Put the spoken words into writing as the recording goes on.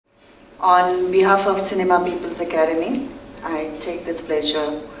On behalf of Cinema People's Academy, I take this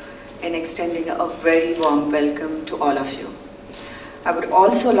pleasure in extending a very warm welcome to all of you. I would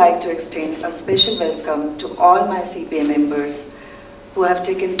also like to extend a special welcome to all my CPA members who have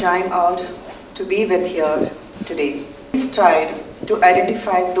taken time out to be with here today. Please try to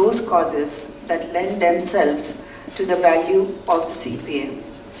identify those causes that lend themselves to the value of the CPA.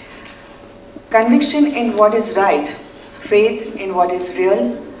 Conviction in what is right, faith in what is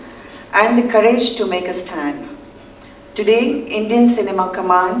real, and the courage to make a stand. Today, Indian cinema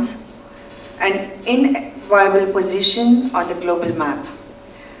commands an enviable position on the global map.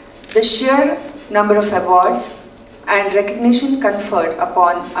 The sheer number of awards and recognition conferred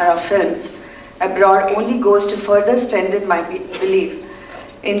upon our films abroad only goes to further strengthen my belief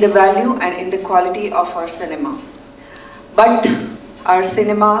in the value and in the quality of our cinema. But our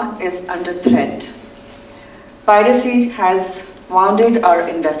cinema is under threat. Piracy has wounded our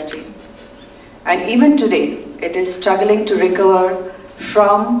industry, and even today it is struggling to recover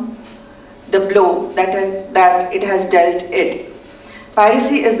from the blow that it has dealt it.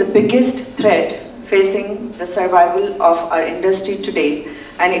 Piracy is the biggest threat facing the survival of our industry today,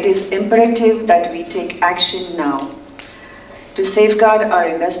 and it is imperative that we take action now to safeguard our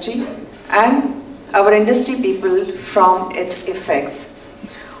industry and our industry people from its effects.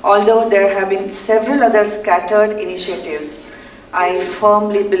 Although there have been several other scattered initiatives, I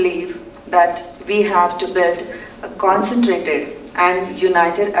firmly believe that we have to build a concentrated and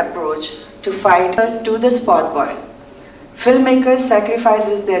united approach to fight to the spot boil. Filmmakers sacrifice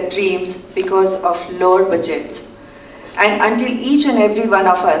their dreams because of lower budgets. And until each and every one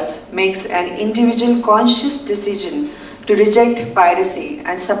of us makes an individual conscious decision to reject piracy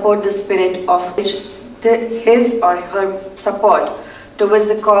and support the spirit of his or her support towards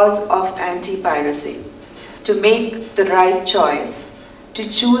the cause of anti-piracy, to make the right choice, to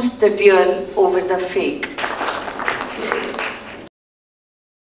choose the real over the fake.